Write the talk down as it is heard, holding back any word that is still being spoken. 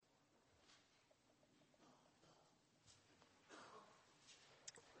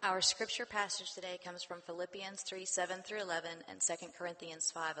Our scripture passage today comes from Philippians 3:7 through 11 and 2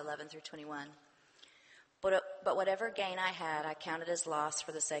 Corinthians 5:11 through 21. But whatever gain I had, I counted as loss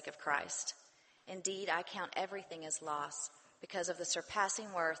for the sake of Christ. Indeed, I count everything as loss because of the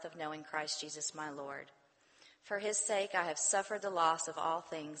surpassing worth of knowing Christ Jesus my Lord. For his sake I have suffered the loss of all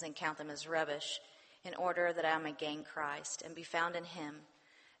things and count them as rubbish, in order that I may gain Christ and be found in him,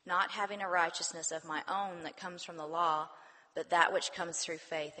 not having a righteousness of my own that comes from the law, but that which comes through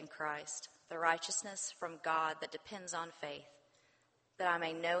faith in Christ, the righteousness from God that depends on faith, that I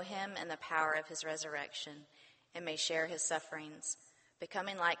may know him and the power of his resurrection, and may share his sufferings,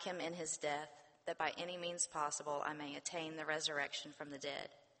 becoming like him in his death, that by any means possible I may attain the resurrection from the dead.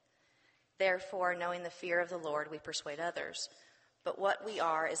 Therefore, knowing the fear of the Lord, we persuade others. But what we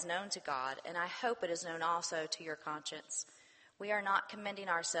are is known to God, and I hope it is known also to your conscience. We are not commending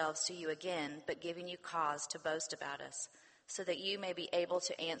ourselves to you again, but giving you cause to boast about us, so that you may be able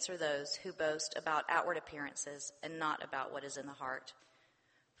to answer those who boast about outward appearances and not about what is in the heart.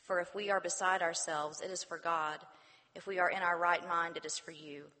 For if we are beside ourselves, it is for God. If we are in our right mind, it is for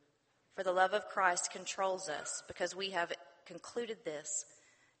you. For the love of Christ controls us, because we have concluded this,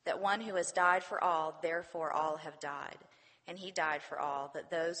 that one who has died for all, therefore all have died. And he died for all, that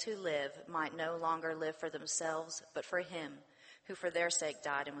those who live might no longer live for themselves, but for him, who for their sake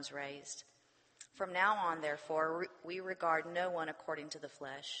died and was raised. From now on, therefore, we regard no one according to the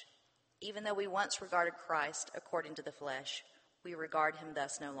flesh. Even though we once regarded Christ according to the flesh, we regard him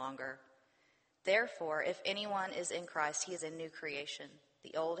thus no longer. Therefore, if anyone is in Christ, he is a new creation.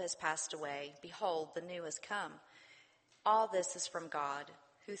 The old has passed away. Behold, the new has come. All this is from God,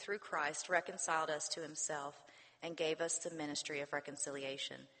 who through Christ reconciled us to himself and gave us the ministry of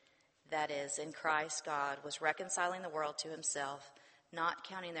reconciliation. That is, in Christ God was reconciling the world to himself, not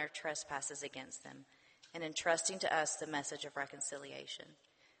counting their trespasses against them, and entrusting to us the message of reconciliation.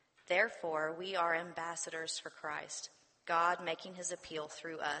 Therefore, we are ambassadors for Christ, God making his appeal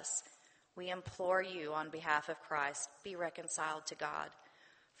through us. We implore you on behalf of Christ, be reconciled to God.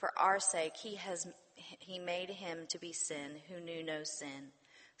 For our sake, he made him to be sin who knew no sin,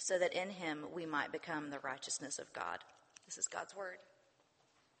 so that in him we might become the righteousness of God. This is God's word.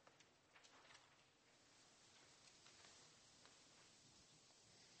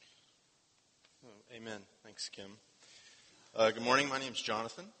 Amen. Thanks, Kim. Good morning. My name's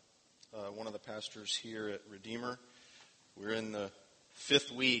Jonathan, one of the pastors here at Redeemer. We're in the 5th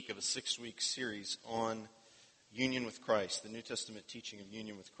week of a 6-week series on union with Christ, the New Testament teaching of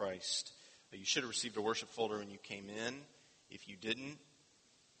union with Christ. You should have received a worship folder when you came in. If you didn't,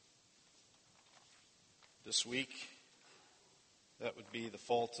 this week, that would be the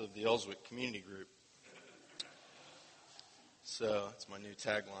fault of the Ellswick Community Group. So that's my new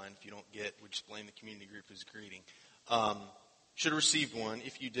tagline. If you don't get, we just blame the community group as greeting. Should have received one.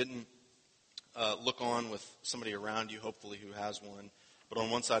 If you didn't, look on with somebody around you, hopefully, who has one. But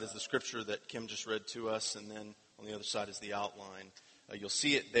on one side is the scripture that Kim just read to us, and then on the other side is the outline. You'll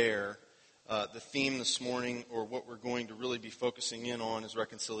see it there. The theme this morning, or what we're going to really be focusing in on, is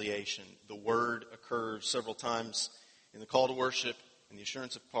reconciliation. The word occurs several times in the call to worship, in the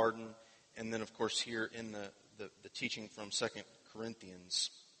assurance of pardon, and then, of course, here in the teaching from 2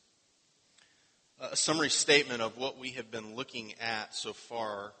 Corinthians. A summary statement of what we have been looking at so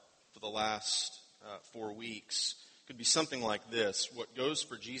far for the last 4 weeks could be something like this. What goes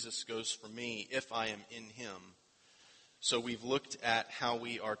for Jesus goes for me if I am in him. So we've looked at how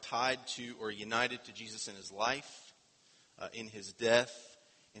we are tied to or united to Jesus in his life, in his death,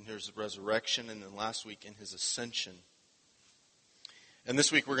 in his resurrection, and then last week in his ascension. And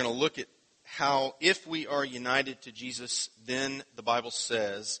this week we're going to look at how if we are united to Jesus, then the Bible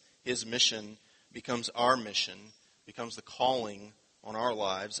says his mission becomes our mission, becomes the calling on our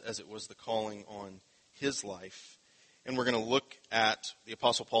lives as it was the calling on his life. And we're going to look at the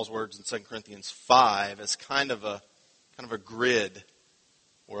Apostle Paul's words in 2 Corinthians 5 as kind of a grid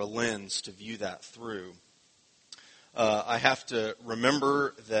or a lens to view that through. I have to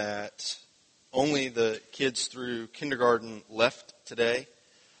remember that only the kids through kindergarten left today.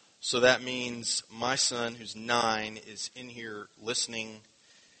 So that means my son, who's 9, is in here listening,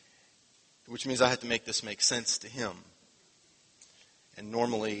 which means I have to make this make sense to him. And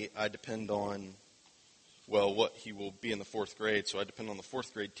normally I depend on, what he will be in the 4th grade, so I depend on the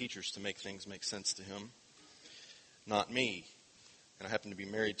 4th grade teachers to make things make sense to him, not me. And I happen to be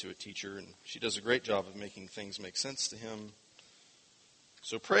married to a teacher, and she does a great job of making things make sense to him.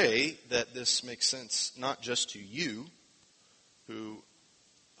 So pray that this makes sense not just to you, who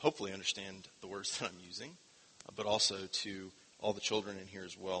hopefully understand the words that I'm using, but also to all the children in here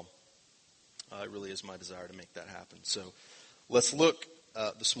as well. It really is my desire to make that happen. So let's look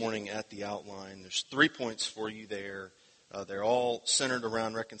this morning at the outline. There's 3 points for you there. They're all centered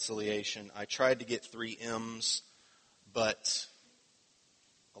around reconciliation. I tried to get 3 M's, but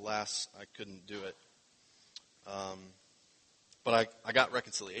alas, I couldn't do it. But I got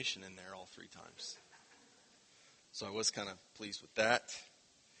reconciliation in there all 3 times. So I was kind of pleased with that.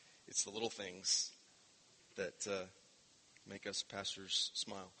 It's the little things that make us pastors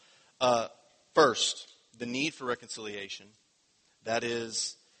smile. First, the need for reconciliation. That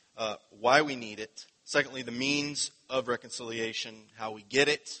is why we need it. Secondly, the means of reconciliation, how we get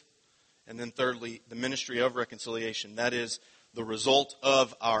it. And then thirdly, the ministry of reconciliation. That is the result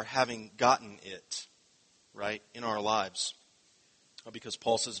of our having gotten it, right, in our lives. Because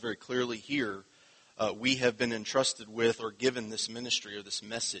Paul says very clearly here, we have been entrusted with or given this ministry or this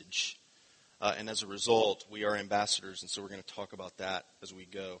message. And as a result, we are ambassadors. And so we're going to talk about that as we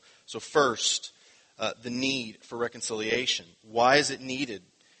go. So first, the need for reconciliation. Why is it needed?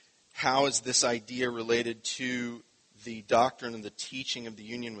 How is this idea related to the doctrine and the teaching of the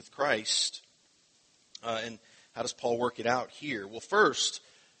union with Christ? And how does Paul work it out here? Well, first,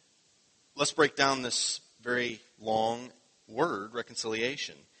 let's break down this very long word,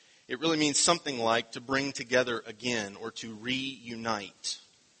 reconciliation. It really means something like to bring together again or to reunite.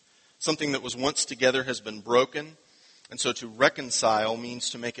 Something that was once together has been broken. And so to reconcile means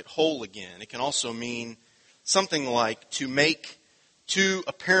to make it whole again. It can also mean something like to make 2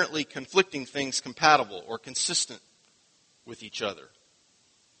 apparently conflicting things compatible or consistent with each other.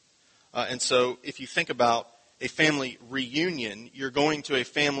 And so if you think about a family reunion, you're going to a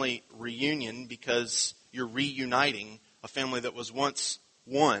family reunion because you're reuniting a family that was once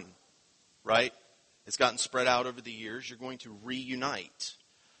one, right? It's gotten spread out over the years. You're going to reunite.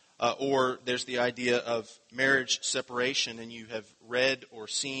 Or there's the idea of marriage separation, and you have read or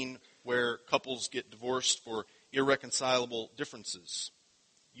seen where couples get divorced for irreconcilable differences.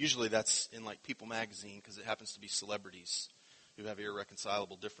 Usually that's in like People magazine because it happens to be celebrities who have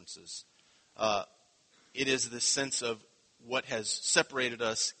irreconcilable differences. It is this sense of what has separated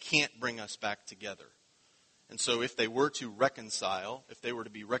us can't bring us back together. And so if they were to reconcile, if they were to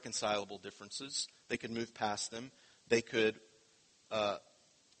be reconcilable differences, they could move past them. They could,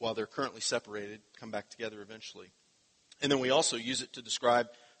 while they're currently separated, come back together eventually. And then we also use it to describe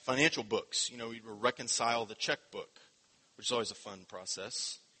financial books. You know, we reconcile the checkbook, which is always a fun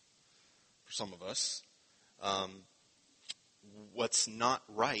process for some of us. What's not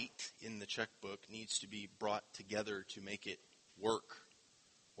right in the checkbook needs to be brought together to make it work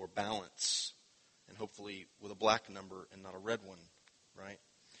or balance, and hopefully with a black number and not a red one, right?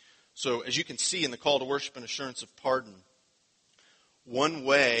 So as you can see in the call to worship and assurance of pardon, one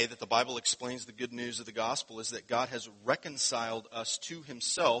way that the Bible explains the good news of the gospel is that God has reconciled us to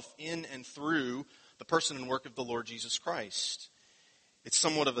himself in and through the person and work of the Lord Jesus Christ. It's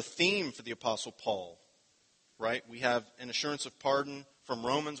somewhat of a theme for the Apostle Paul, right? We have an assurance of pardon from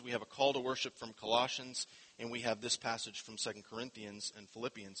Romans, we have a call to worship from Colossians, and we have this passage from 2 Corinthians and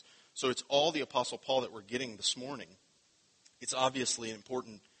Philippians. So it's all the Apostle Paul that we're getting this morning. It's obviously an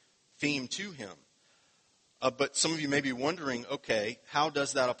important theme to him. But some of you may be wondering, okay, how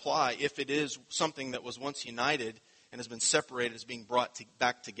does that apply if it is something that was once united and has been separated, is being brought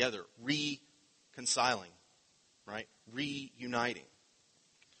back together, reconciling, right? Reuniting.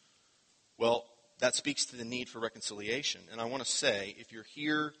 Well, that speaks to the need for reconciliation. And I want to say, if you're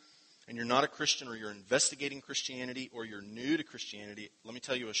here and you're not a Christian, or you're investigating Christianity, or you're new to Christianity, let me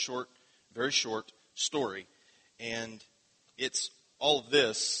tell you a short, very short story. And it's all of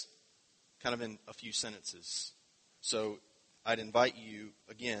this kind of in a few sentences. So I'd invite you,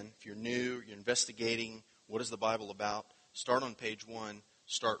 again, if you're new, you're investigating, what is the Bible about? Start on page 1,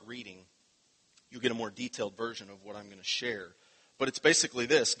 start reading. You'll get a more detailed version of what I'm going to share. But it's basically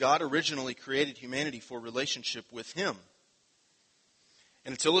this. God originally created humanity for relationship with him.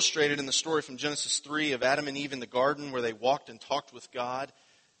 And it's illustrated in the story from Genesis 3 of Adam and Eve in the garden where they walked and talked with God,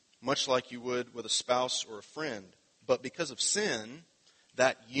 much like you would with a spouse or a friend. But because of sin,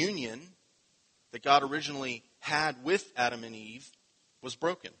 that union that God originally had with Adam and Eve was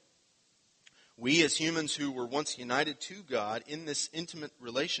broken. We as humans who were once united to God in this intimate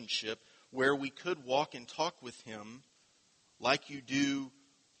relationship where we could walk and talk with him like you do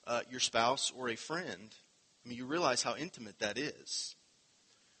your spouse or a friend, I mean, you realize how intimate that is.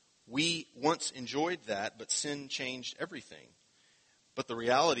 We once enjoyed that, but sin changed everything. But the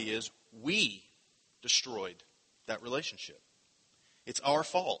reality is we destroyed that relationship. It's our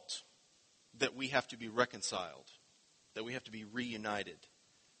fault that we have to be reconciled, that we have to be reunited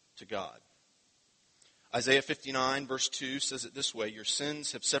to God. Isaiah 59 verse 2 says it this way, your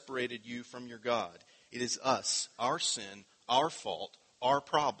sins have separated you from your God. It is us, our sin, our fault, our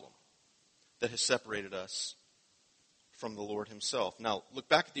problem that has separated us from the Lord himself. Now, look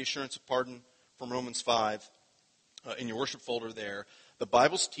back at the assurance of pardon from Romans 5 in your worship folder there. The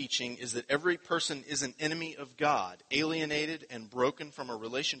Bible's teaching is that every person is an enemy of God, alienated and broken from a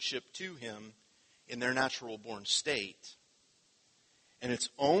relationship to him in their natural born state. And it's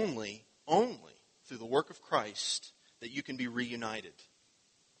only through the work of Christ that you can be reunited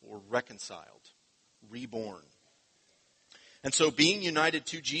or reconciled, reborn. And so being united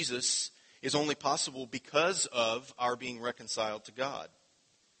to Jesus is only possible because of our being reconciled to God.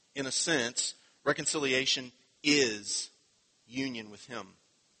 In a sense, reconciliation is union with him.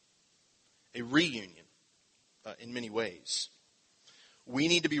 A reunion in many ways. We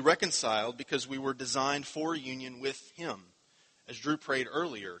need to be reconciled because we were designed for union with him. As Drew prayed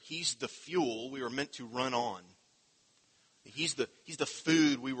earlier, he's the fuel we were meant to run on. He's the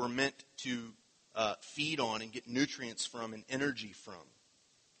food we were meant to feed on and get nutrients from and energy from.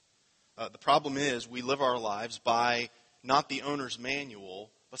 The problem is we live our lives by not the owner's manual,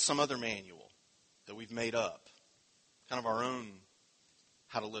 but some other manual that we've made up. Kind of our own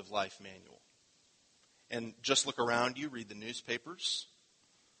how to live life manual. And just look around you, read the newspapers,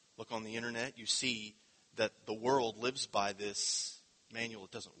 look on the internet, you see that the world lives by this manual.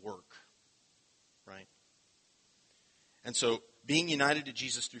 It doesn't work, right? And so being united to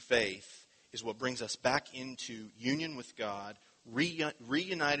Jesus through faith is what brings us back into union with God,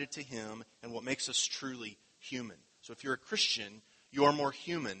 reunited to him, and what makes us truly human. So if you're a Christian, you are more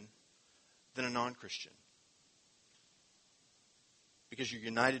human than a non-Christian. Because you're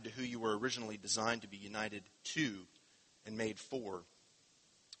united to who you were originally designed to be united to and made for.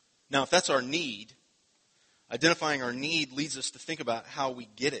 Now, if that's our need, identifying our need leads us to think about how we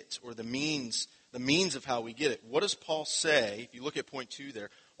get it, or the means of how we get it. What does Paul say, if you look at point 2 there,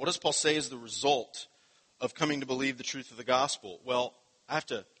 what does Paul say is the result of coming to believe the truth of the gospel? Well, I have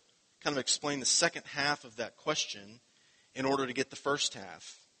to kind of explain the second half of that question in order to get the first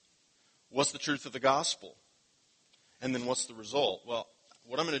half. What's the truth of the gospel? And then what's the result? Well,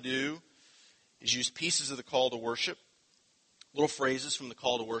 what I'm going to do is use pieces of the call to worship, little phrases from the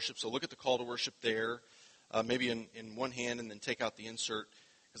call to worship. So look at the call to worship there, maybe in one hand, and then take out the insert,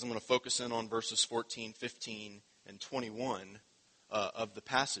 because I'm going to focus in on verses 14, 15, and 21 of the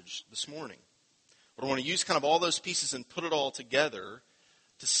passage this morning. But I want to use kind of all those pieces and put it all together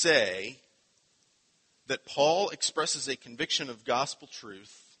to say that Paul expresses a conviction of gospel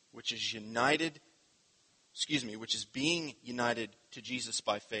truth, which is which is being united to Jesus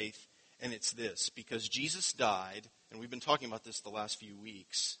by faith, and it's this: because Jesus died, and we've been talking about this the last few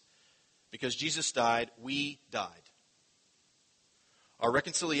weeks, because Jesus died, we died. Our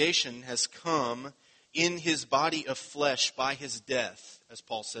reconciliation has come in his body of flesh by his death, as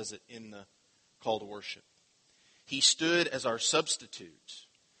Paul says it in the call to worship. He stood as our substitute,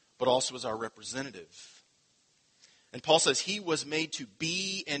 but also as our representative. And Paul says he was made to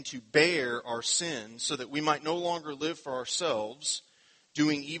be and to bear our sins so that we might no longer live for ourselves,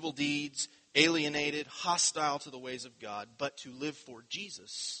 doing evil deeds, alienated, hostile to the ways of God, but to live for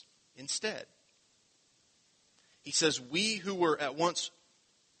Jesus instead. He says we who were once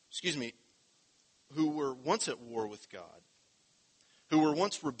at war with God, who were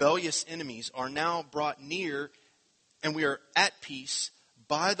once rebellious enemies, are now brought near, and we are at peace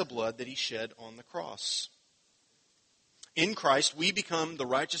by the blood that he shed on the cross. In Christ, we become the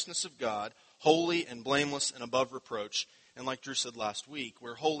righteousness of God, holy and blameless and above reproach. And like Drew said last week,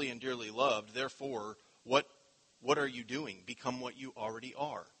 we're holy and dearly loved. Therefore, what are you doing? Become what you already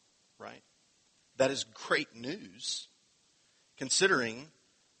are, right? That is great news, considering,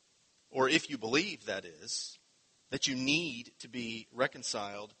 or if you believe that is, that you need to be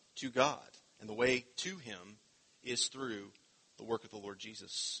reconciled to God. And the way to him is through the work of the Lord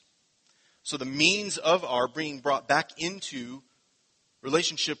Jesus. So the means of our being brought back into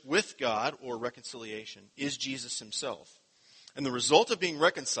relationship with God, or reconciliation, is Jesus himself. And the result of being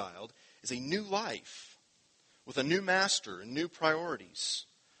reconciled is a new life with a new master and new priorities.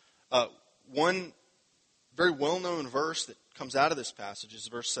 One very well-known verse that comes out of this passage is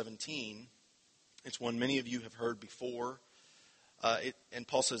verse 17. It's one many of you have heard before. And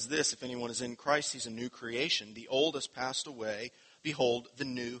Paul says this: if anyone is in Christ, he's a new creation. The old has passed away. Behold, the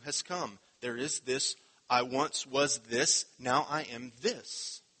new has come. There is this, I once was this, now I am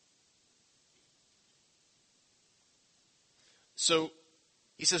this. So,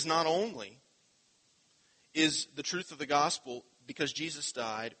 he says not only is the truth of the gospel, because Jesus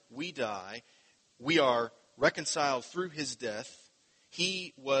died, we die, we are reconciled through his death.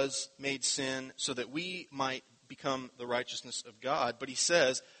 He was made sin so that we might become the righteousness of God. But he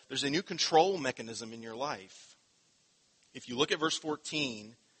says there's a new control mechanism in your life. If you look at verse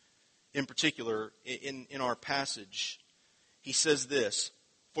 14 in particular, in our passage, he says this,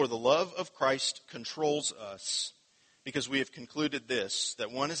 "For the love of Christ controls us, because we have concluded this,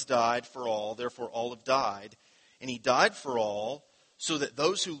 that one has died for all, therefore all have died. And he died for all, so that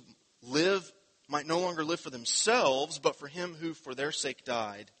those who live might no longer live for themselves, but for him who for their sake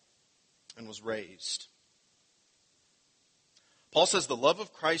died and was raised." Paul says the love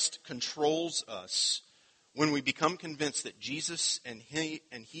of Christ controls us when we become convinced that Jesus and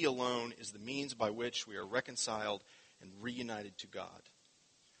He alone is the means by which we are reconciled and reunited to God.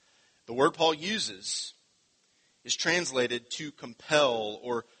 The word Paul uses is translated to compel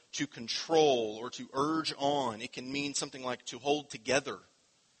or to control or to urge on. It can mean something like to hold together,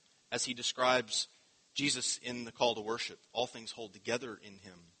 as he describes Jesus in the call to worship. All things hold together in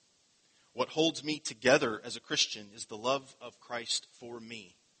him. What holds me together as a Christian is the love of Christ for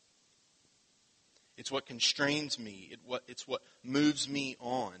me. It's what constrains me. It's what moves me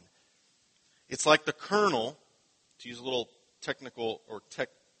on. It's like the kernel, to use a little technical or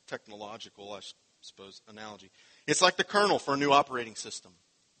technological, I suppose, analogy. It's like the kernel for a new operating system.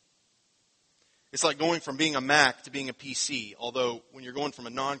 It's like going from being a Mac to being a PC, although when you're going from a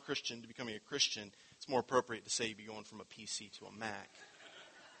non-Christian to becoming a Christian, it's more appropriate to say you'd be going from a PC to a Mac.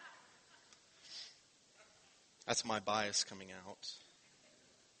 That's my bias coming out.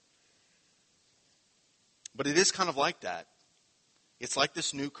 But it is kind of like that. It's like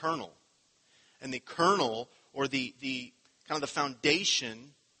this new kernel. And the kernel, or the kind of the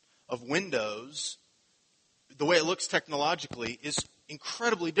foundation of Windows, the way it looks technologically, is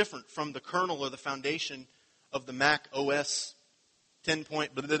incredibly different from the kernel or the foundation of the Mac OS 10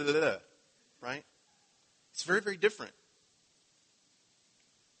 point blah, blah, blah, blah, right? It's very, very different.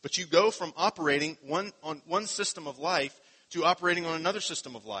 But you go from operating on one system of life to operating on another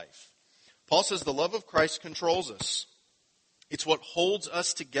system of life. Paul says the love of Christ controls us. It's what holds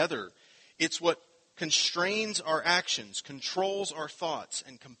us together. It's what constrains our actions, controls our thoughts,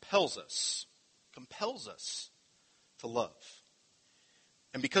 and compels us to love.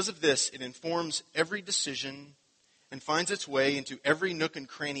 And because of this, it informs every decision and finds its way into every nook and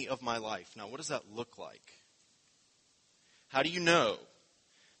cranny of my life. Now, what does that look like? How do you know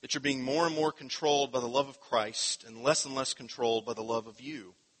that you're being more and more controlled by the love of Christ and less controlled by the love of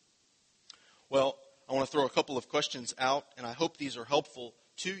you? Well, I want to throw a couple of questions out, and I hope these are helpful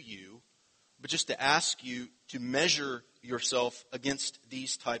to you, but just to ask you to measure yourself against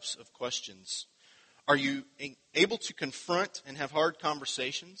these types of questions. Are you able to confront and have hard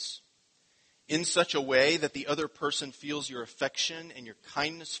conversations in such a way that the other person feels your affection and your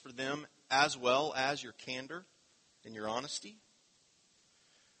kindness for them as well as your candor and your honesty?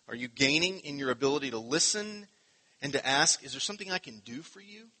 Are you gaining in your ability to listen and to ask, is there something I can do for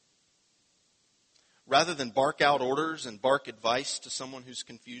you? Rather than bark out orders and bark advice to someone who's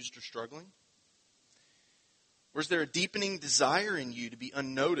confused or struggling? Or is there a deepening desire in you to be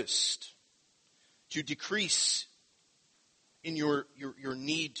unnoticed, to decrease in your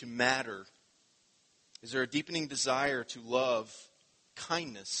need to matter? Is there a deepening desire to love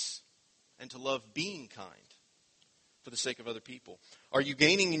kindness and to love being kind for the sake of other people? Are you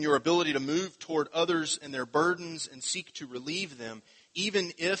gaining in your ability to move toward others and their burdens and seek to relieve them,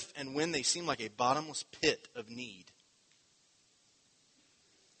 even if and when they seem like a bottomless pit of need?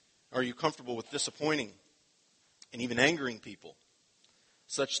 Are you comfortable with disappointing and even angering people,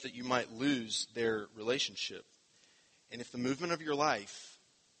 such that you might lose their relationship? And if the movement of your life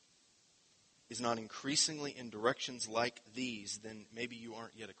is not increasingly in directions like these, then maybe you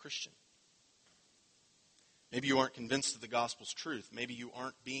aren't yet a Christian. Maybe you aren't convinced of the gospel's truth. Maybe you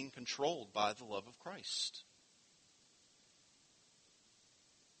aren't being controlled by the love of Christ.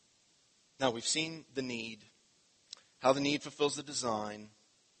 Now, we've seen the need, how the need fulfills the design,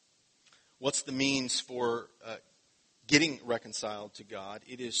 what's the means for getting reconciled to God.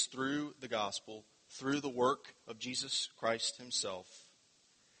 It is through the gospel, through the work of Jesus Christ himself.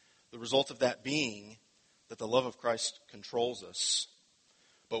 The result of that being that the love of Christ controls us.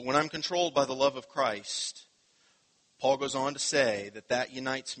 But when I'm controlled by the love of Christ, Paul goes on to say that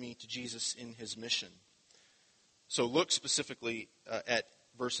unites me to Jesus in his mission. So look specifically at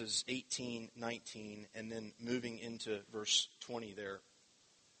verses 18, 19, and then moving into verse 20 there.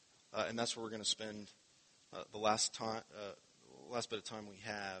 And that's where we're going to spend the last bit of time we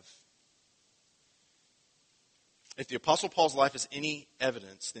have. If the Apostle Paul's life is any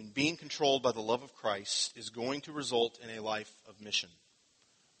evidence, then being controlled by the love of Christ is going to result in a life of mission.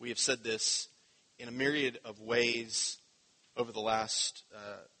 We have said this in a myriad of ways over the last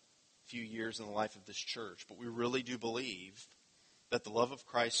few years in the life of this church, but we really do believe that the love of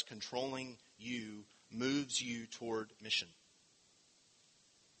Christ controlling you moves you toward mission.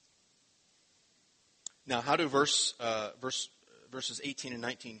 Now, how do verses 18 and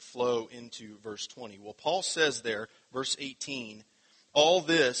 19 flow into verse 20? Well, Paul says there, verse 18, all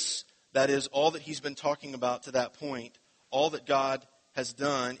this, that is, all that he's been talking about to that point, all that God has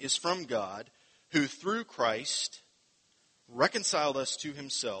done is from God, who through Christ reconciled us to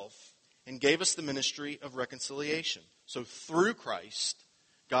himself and gave us the ministry of reconciliation. So through Christ,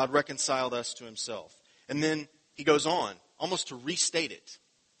 God reconciled us to himself. And then he goes on, almost to restate it.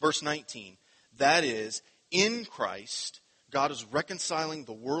 Verse 19, that is, in Christ, God is reconciling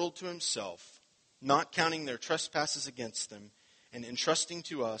the world to himself, not counting their trespasses against them, and entrusting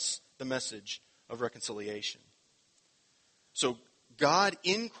to us the message of reconciliation. So God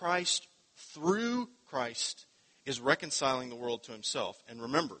in Christ, through Christ, is reconciling the world to himself. And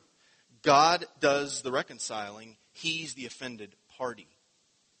remember, God does the reconciling. He's the offended party.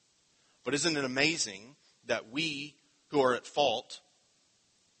 But isn't it amazing that we who are at fault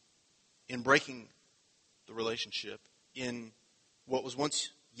in breaking the relationship, in what was once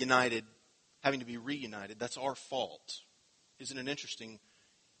united, having to be reunited, that's our fault. Isn't it interesting?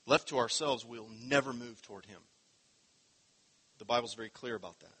 Left to ourselves, we'll never move toward him. The Bible's very clear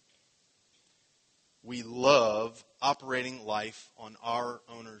about that. We love operating life on our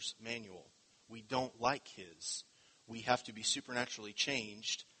owner's manual. We don't like his. We have to be supernaturally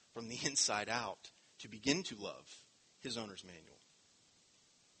changed from the inside out to begin to love his owner's manual.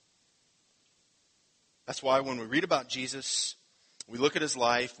 That's why when we read about Jesus, we look at his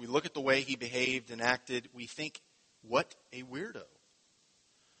life, we look at the way he behaved and acted, we think, what a weirdo.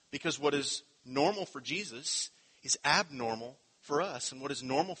 Because what is normal for Jesus is abnormal for us, and what is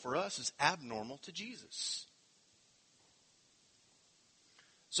normal for us is abnormal to Jesus.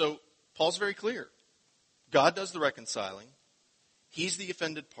 So, Paul's very clear. God does the reconciling. He's the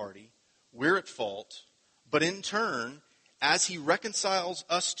offended party. We're at fault. But in turn, as he reconciles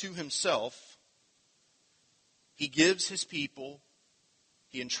us to himself, he gives his people,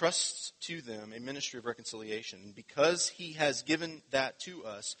 he entrusts to them a ministry of reconciliation. And because he has given that to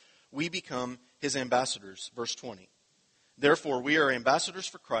us, we become his ambassadors. Verse 20. Therefore, we are ambassadors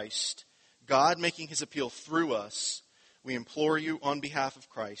for Christ, God making his appeal through us. We implore you on behalf of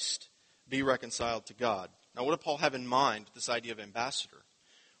Christ, be reconciled to God. Now, what did Paul have in mind with this idea of ambassador?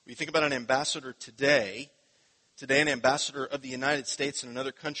 When you think about an ambassador today, an ambassador of the United States in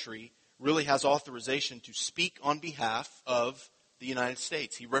another country really has authorization to speak on behalf of the United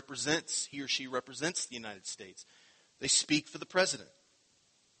States. He or she represents the United States. They speak for the president.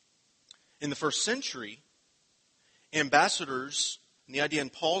 In the first century, ambassadors, and the idea in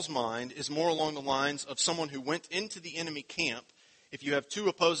Paul's mind, is more along the lines of someone who went into the enemy camp. If you have two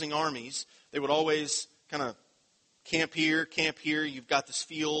opposing armies, they would always kind of camp here, you've got this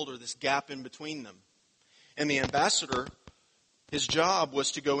field or this gap in between them. And the ambassador, his job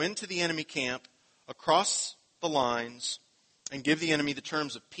was to go into the enemy camp, across the lines, and give the enemy the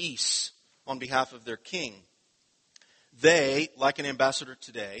terms of peace on behalf of their king. They, like an ambassador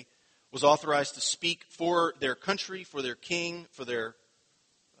today, was authorized to speak for their country, for their king, for their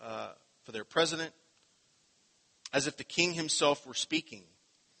president, as if the king himself were speaking.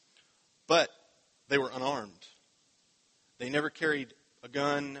 But they were unarmed. They never carried a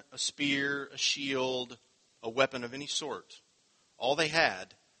gun, a spear, a shield, a weapon of any sort. All they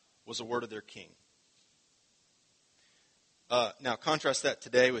had was a word of their king. Now, contrast that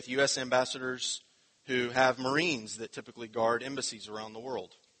today with U.S. ambassadors who have Marines that typically guard embassies around the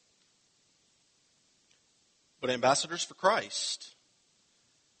world. But ambassadors for Christ,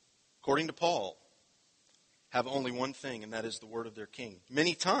 according to Paul, have only one thing, and that is the word of their king.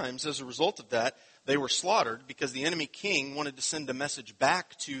 Many times, as a result of that, they were slaughtered because the enemy king wanted to send a message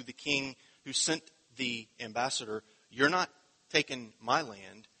back to the king who sent the ambassador, you're not taking my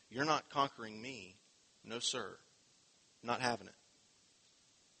land, you're not conquering me. No, sir. Not having it.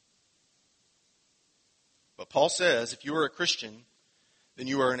 But Paul says, if you are a Christian, then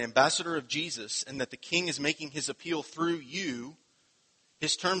you are an ambassador of Jesus, and that the king is making his appeal through you.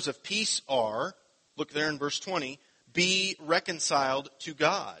 His terms of peace are, look there in verse 20, be reconciled to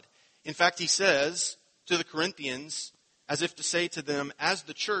God. In fact, he says to the Corinthians, as if to say to them, as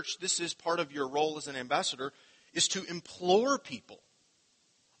the church, this is part of your role as an ambassador, is to implore people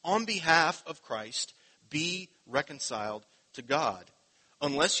on behalf of Christ, be reconciled to God.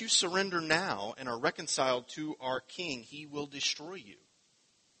 Unless you surrender now and are reconciled to our King, he will destroy you.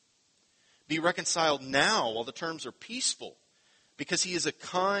 Be reconciled now while the terms are peaceful, because he is a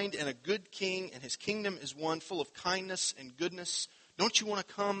kind and a good king, and his kingdom is one full of kindness and goodness. Don't you want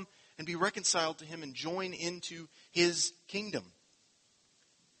to come and be reconciled to him and join into his kingdom?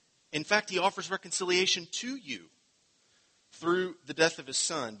 In fact, he offers reconciliation to you through the death of his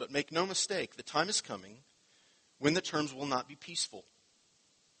Son. But make no mistake, the time is coming when the terms will not be peaceful.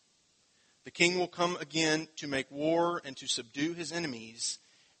 The king will come again to make war and to subdue his enemies,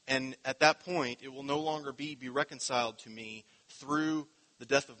 and at that point it will no longer be reconciled to me through the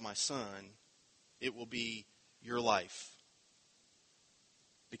death of my Son. It will be your life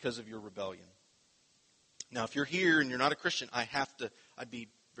because of your rebellion. Now, if you're here and you're not a Christian, I'd be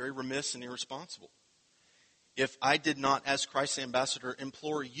very remiss and irresponsible if I did not, as Christ's ambassador,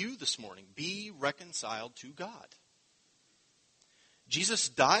 implore you this morning, be reconciled to God. Jesus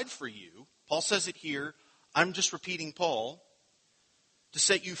died for you. Paul says it here. I'm just repeating Paul. To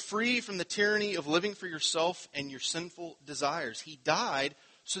set you free from the tyranny of living for yourself and your sinful desires. He died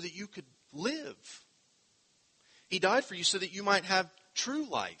so that you could live. He died for you so that you might have true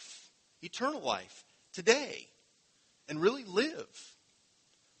life, eternal life, today, and really live,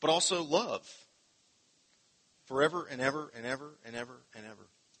 but also love forever and ever and ever and ever and ever.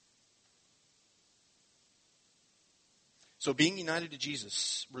 So being united to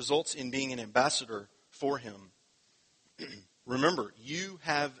Jesus results in being an ambassador for him. Remember, you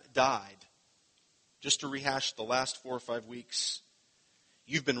have died. Just to rehash the last 4 or 5 weeks,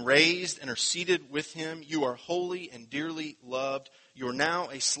 you've been raised and are seated with him. You are holy and dearly loved. You are now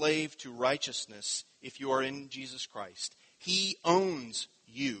a slave to righteousness if you are in Jesus Christ. He owns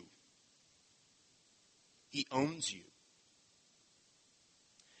you. He owns you.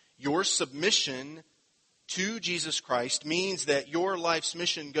 Your submission to Jesus Christ means that your life's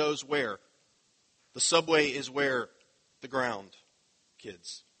mission goes where? The subway is where? The ground,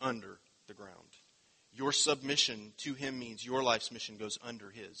 kids, under the ground. Your submission to him means your life's mission goes under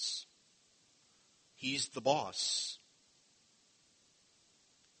his. He's the boss.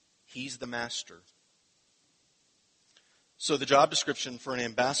 He's the master. So the job description for an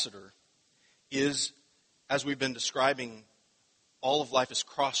ambassador is, as we've been describing, all of life is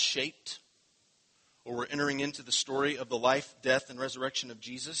cross-shaped, or we're entering into the story of the life, death, and resurrection of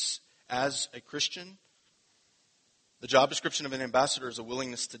Jesus as a Christian. The job description of an ambassador is a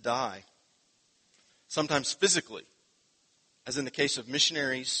willingness to die, sometimes physically, as in the case of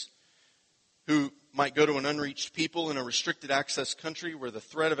missionaries who might go to an unreached people in a restricted access country where the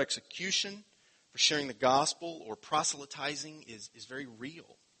threat of execution for sharing the gospel or proselytizing is very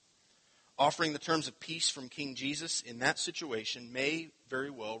real. Offering the terms of peace from King Jesus in that situation may very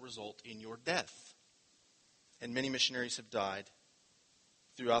well result in your death. And many missionaries have died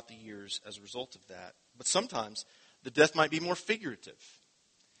throughout the years as a result of that. But sometimes the death might be more figurative,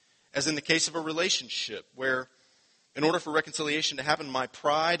 as in the case of a relationship where, in order for reconciliation to happen, my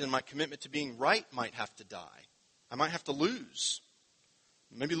pride and my commitment to being right might have to die. I might have to lose,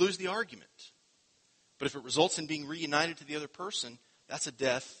 maybe lose the argument. But if it results in being reunited to the other person, that's a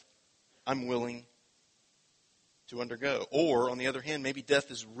death I'm willing to undergo. Or, on the other hand, maybe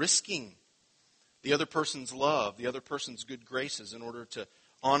death is risking the other person's love, the other person's good graces, in order to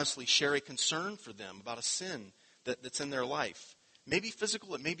honestly share a concern for them about a sin that's in their life. Maybe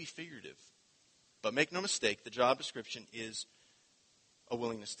physical, it may be figurative. But make no mistake, the job description is a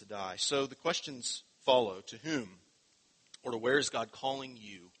willingness to die. So the questions follow. To whom or to where is God calling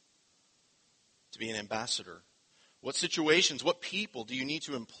you to be an ambassador? What situations, what people do you need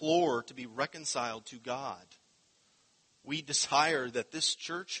to implore to be reconciled to God? We desire that this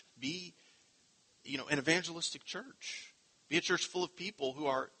church be, an evangelistic church. Be a church full of people who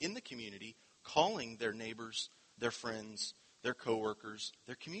are in the community calling their neighbors, their friends, their coworkers,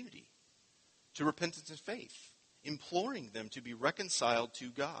 their community to repentance and faith, imploring them to be reconciled to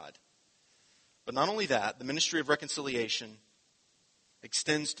God. But not only that, the ministry of reconciliation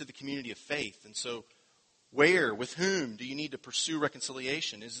extends to the community of faith. And so where, with whom do you need to pursue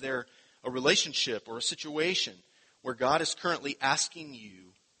reconciliation? Is there a relationship or a situation where God is currently asking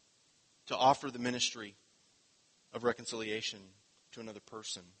you to offer the ministry of reconciliation to another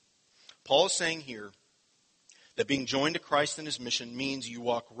person? Paul is saying here that being joined to Christ in his mission means you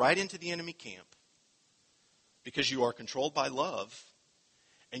walk right into the enemy camp because you are controlled by love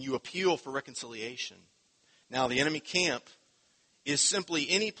and you appeal for reconciliation. Now, the enemy camp is simply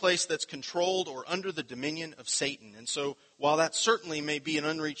any place that's controlled or under the dominion of Satan. And so, while that certainly may be an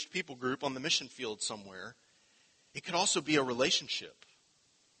unreached people group on the mission field somewhere, it could also be a relationship.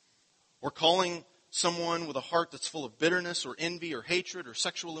 Or calling someone with a heart that's full of bitterness or envy or hatred or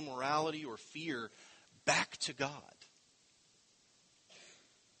sexual immorality or fear back to God.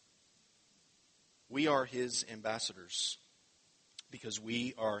 We are his ambassadors because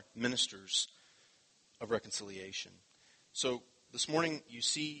we are ministers of reconciliation. So this morning you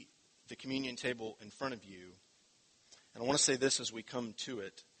see the communion table in front of you. And I want to say this as we come to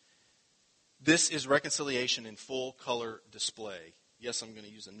it. This is reconciliation in full color display. Yes, I'm going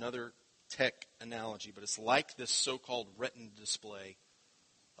to use another tech analogy, but it's like this so-called retina display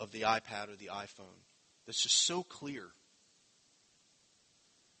of the iPad or the iPhone. That's just so clear.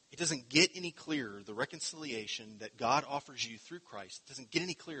 It doesn't get any clearer, the reconciliation that God offers you through Christ. It doesn't get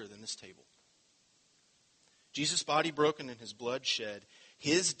any clearer than this table. Jesus' body broken and his blood shed,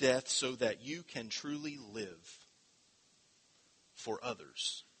 his death so that you can truly live for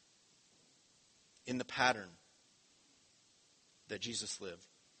others in the pattern that Jesus lived.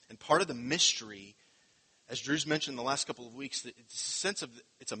 And part of the mystery, as Drew's mentioned the last couple of weeks, that it's a sense of,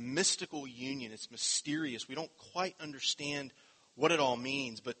 it's a mystical union. It's mysterious. We don't quite understand what it all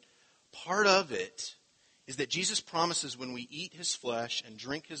means, but part of it is that Jesus promises when we eat his flesh and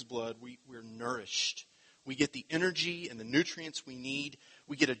drink his blood, we're nourished. We get the energy and the nutrients we need.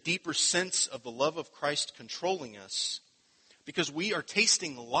 We get a deeper sense of the love of Christ controlling us because we are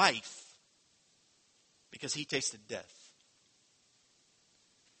tasting life because he tasted death.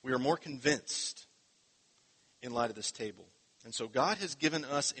 We are more convinced in light of this table. And so God has given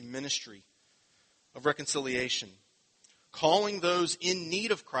us a ministry of reconciliation, calling those in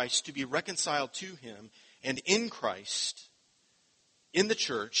need of Christ to be reconciled to him. And in Christ, in the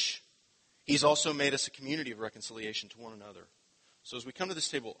church, he's also made us a community of reconciliation to one another. So as we come to this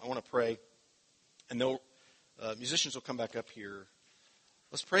table, I want to pray, and musicians will come back up here.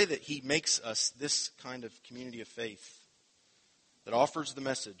 Let's pray that he makes us this kind of community of faith that offers the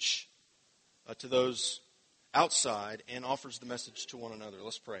message to those outside and offers the message to one another.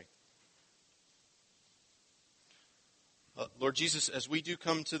 Let's pray. Lord Jesus, as we do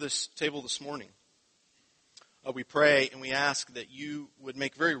come to this table this morning, we pray and we ask that you would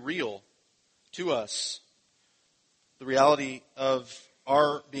make very real to us the reality of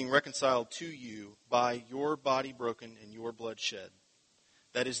our being reconciled to you by your body broken and your blood shed.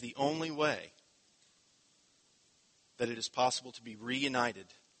 That is the only way that it is possible to be reunited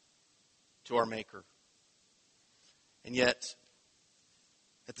to our Maker. And yet,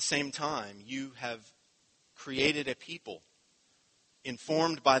 at the same time, you have created a people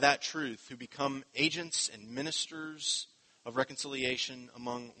informed by that truth who become agents and ministers of reconciliation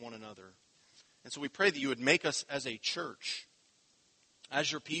among one another. And so we pray that you would make us as a church, as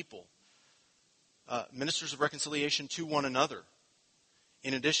your people, ministers of reconciliation to one another,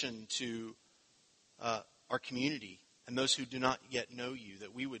 in addition to our community and those who do not yet know you,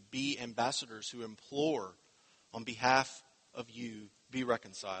 that we would be ambassadors who implore on behalf of you, be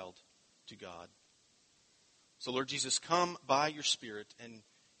reconciled to God. So Lord Jesus, come by your Spirit and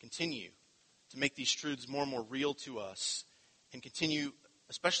continue to make these truths more and more real to us, and continue,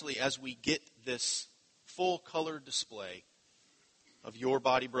 especially as we get this full color display of your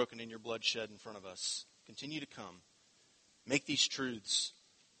body broken and your blood shed in front of us. Continue to come. Make these truths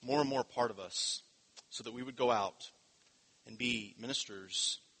more and more part of us so that we would go out and be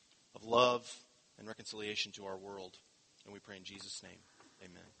ministers of love and reconciliation to our world. And we pray in Jesus' name.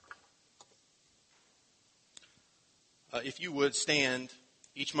 Amen. If you would stand,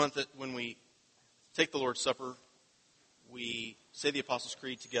 each month when we take the Lord's Supper, we say the Apostles'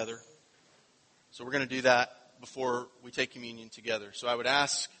 Creed together. So we're going to do that before we take communion together. So I would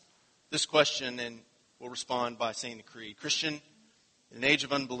ask this question, and we'll respond by saying the Creed. Christian, in an age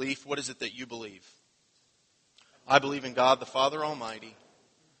of unbelief, what is it that you believe? I believe in God the Father Almighty,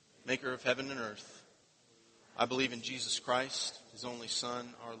 maker of heaven and earth. I believe in Jesus Christ, his only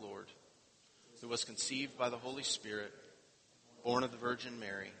Son, our Lord, who was conceived by the Holy Spirit, born of the Virgin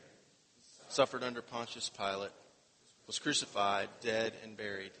Mary, suffered under Pontius Pilate, was crucified, dead, and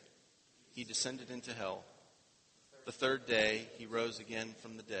buried. He descended into hell. The third day he rose again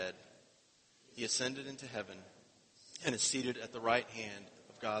from the dead. He ascended into heaven and is seated at the right hand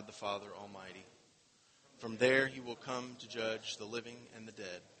of God the Father Almighty. From there he will come to judge the living and the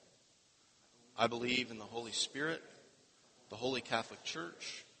dead. I believe in the Holy Spirit, the Holy Catholic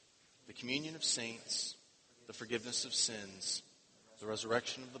Church, the communion of saints, the forgiveness of sins, the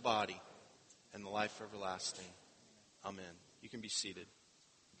resurrection of the body, and the life everlasting. Amen. You can be seated.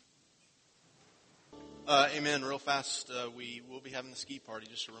 Amen. Real fast, we will be having the ski party.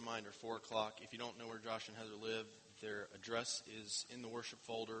 Just a reminder, 4 o'clock. If you don't know where Josh and Heather live, their address is in the worship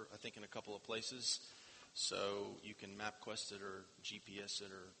folder, I think in a couple of places. So you can MapQuest it or GPS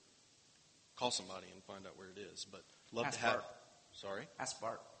it or call somebody and find out where it is. But love Ask to have. Bart. Sorry? Ask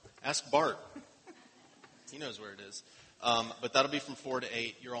Bart. Ask Bart. He knows where it is. But that'll be from 4 to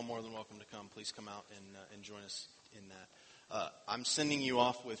 8. You're all more than welcome to come. Please come out and join us in that. I'm sending you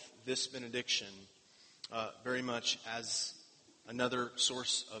off with this benediction very much as another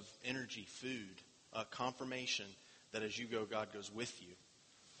source of energy, food, confirmation that as you go, God goes with you.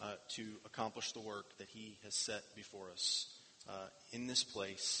 to accomplish the work that he has set before us in this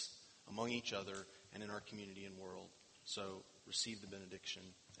place, among each other, and in our community and world. So receive the benediction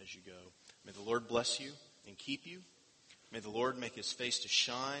as you go. May the Lord bless you and keep you. May the Lord make his face to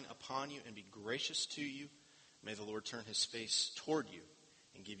shine upon you and be gracious to you. May the Lord turn his face toward you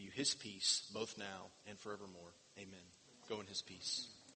and give you his peace, both now and forevermore. Amen. Go in his peace.